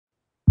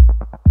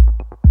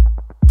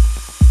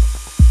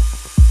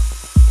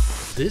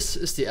This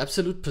is the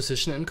absolute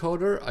position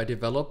encoder I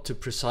developed to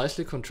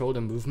precisely control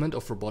the movement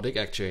of robotic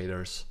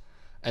actuators.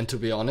 And to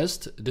be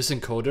honest, this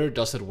encoder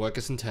doesn't work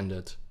as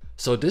intended.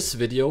 So this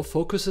video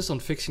focuses on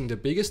fixing the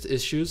biggest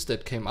issues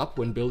that came up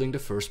when building the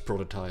first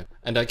prototype.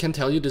 And I can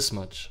tell you this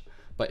much.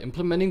 By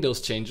implementing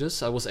those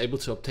changes, I was able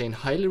to obtain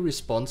highly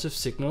responsive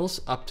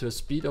signals up to a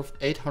speed of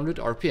 800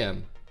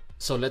 RPM.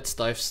 So let's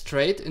dive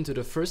straight into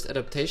the first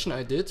adaptation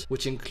I did,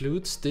 which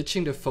includes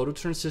ditching the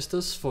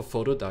phototransistors for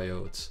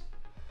photodiodes.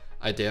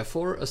 I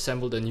therefore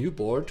assembled a new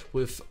board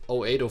with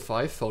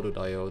 0805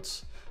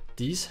 photodiodes.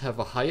 These have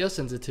a higher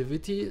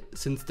sensitivity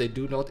since they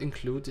do not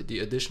include the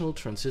additional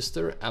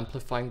transistor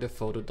amplifying the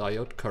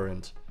photodiode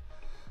current.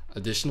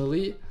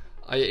 Additionally,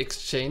 I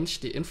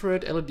exchanged the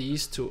infrared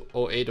LEDs to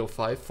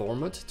 0805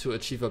 format to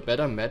achieve a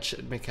better match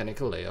and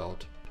mechanical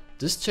layout.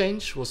 This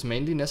change was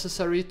mainly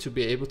necessary to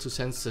be able to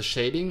sense the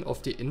shading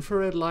of the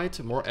infrared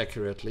light more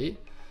accurately,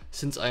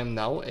 since I am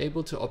now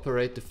able to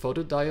operate the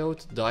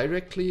photodiode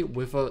directly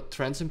with a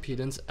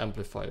transimpedance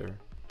amplifier.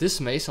 This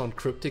may sound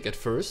cryptic at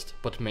first,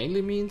 but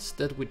mainly means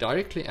that we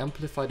directly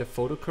amplify the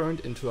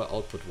photocurrent into our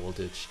output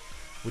voltage,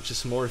 which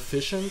is more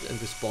efficient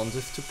and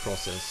responsive to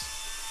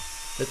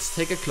process. Let's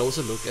take a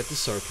closer look at the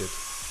circuit.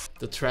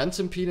 The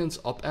transimpedance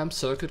op-amp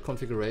circuit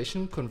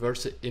configuration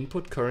converts the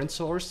input current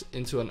source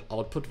into an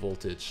output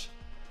voltage.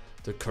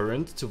 The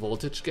current to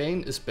voltage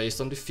gain is based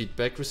on the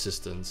feedback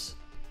resistance.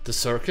 The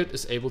circuit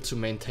is able to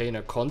maintain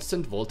a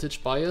constant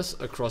voltage bias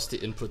across the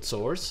input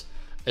source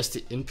as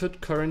the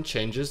input current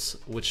changes,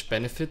 which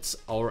benefits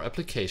our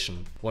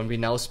application. When we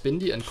now spin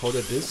the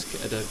encoder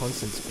disk at a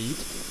constant speed,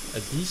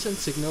 a decent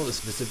signal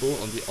is visible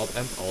on the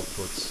op-amp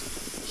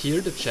outputs.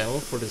 Here the channel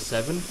for the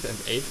 7th and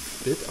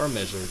 8th bit are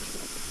measured.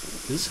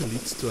 This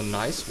leads to a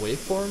nice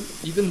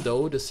waveform, even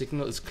though the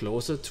signal is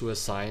closer to a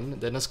sine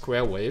than a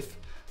square wave,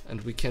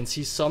 and we can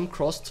see some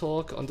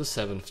crosstalk on the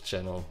 7th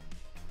channel.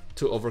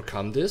 To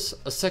overcome this,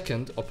 a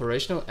second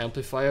operational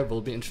amplifier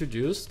will be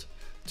introduced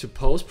to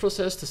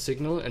post-process the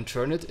signal and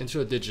turn it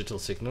into a digital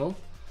signal,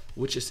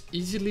 which is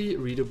easily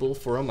readable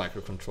for a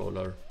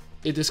microcontroller.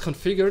 It is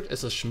configured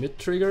as a Schmitt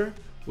trigger,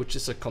 which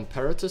is a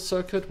comparator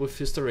circuit with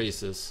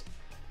hysteresis,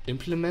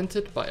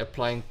 implemented by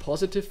applying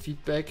positive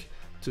feedback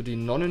to the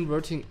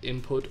non-inverting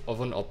input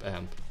of an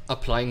op-amp.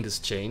 Applying this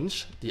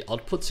change, the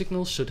output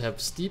signal should have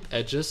steep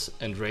edges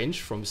and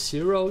range from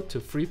 0 to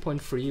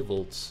 3.3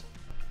 volts.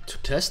 To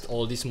test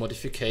all these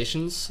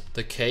modifications,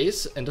 the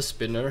case and the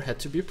spinner had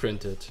to be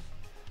printed.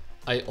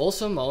 I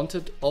also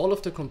mounted all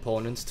of the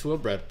components to a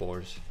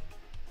breadboard.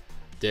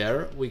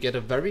 There we get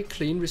a very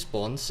clean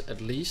response, at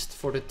least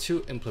for the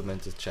two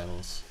implemented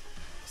channels.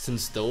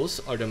 Since those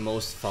are the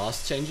most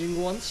fast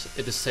changing ones,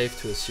 it is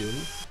safe to assume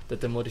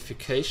that the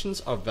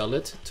modifications are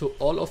valid to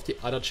all of the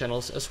other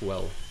channels as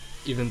well,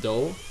 even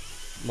though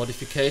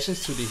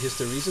modifications to the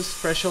hysteresis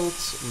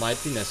thresholds might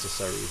be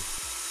necessary.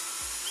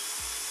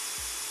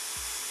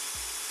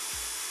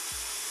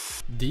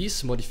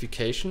 These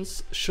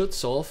modifications should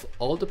solve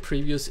all the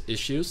previous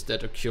issues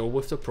that occur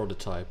with the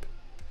prototype.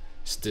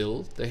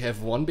 Still, they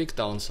have one big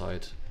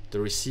downside. The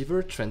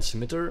receiver,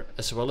 transmitter,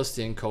 as well as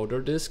the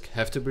encoder disk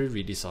have to be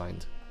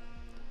redesigned.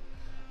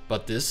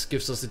 But this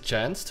gives us a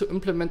chance to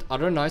implement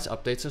other nice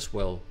updates as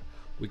well.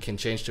 We can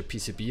change the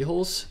PCB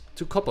holes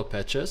to copper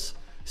patches,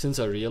 since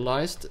I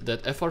realized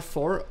that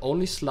FR4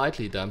 only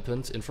slightly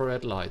dampens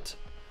infrared light.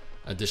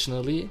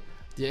 Additionally,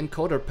 the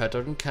encoder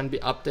pattern can be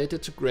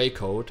updated to gray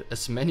code,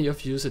 as many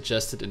of you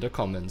suggested in the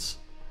comments.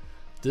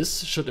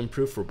 This should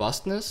improve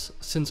robustness,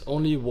 since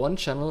only one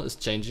channel is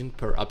changing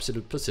per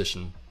absolute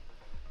position.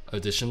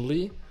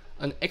 Additionally,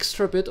 an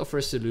extra bit of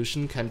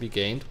resolution can be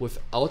gained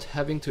without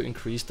having to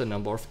increase the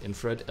number of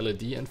infrared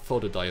LED and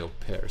photodiode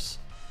pairs.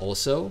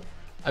 Also,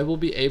 I will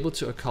be able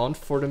to account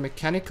for the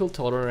mechanical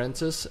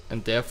tolerances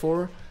and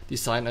therefore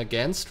design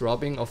against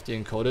rubbing of the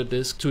encoder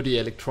disk to the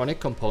electronic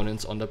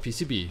components on the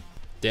PCB.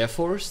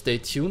 Therefore, stay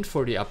tuned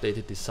for the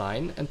updated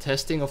design and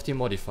testing of the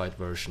modified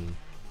version.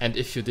 And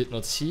if you did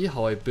not see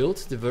how I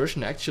built the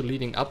version actually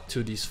leading up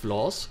to these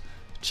flaws,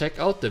 check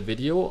out the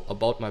video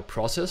about my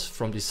process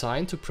from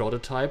design to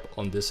prototype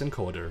on this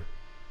encoder.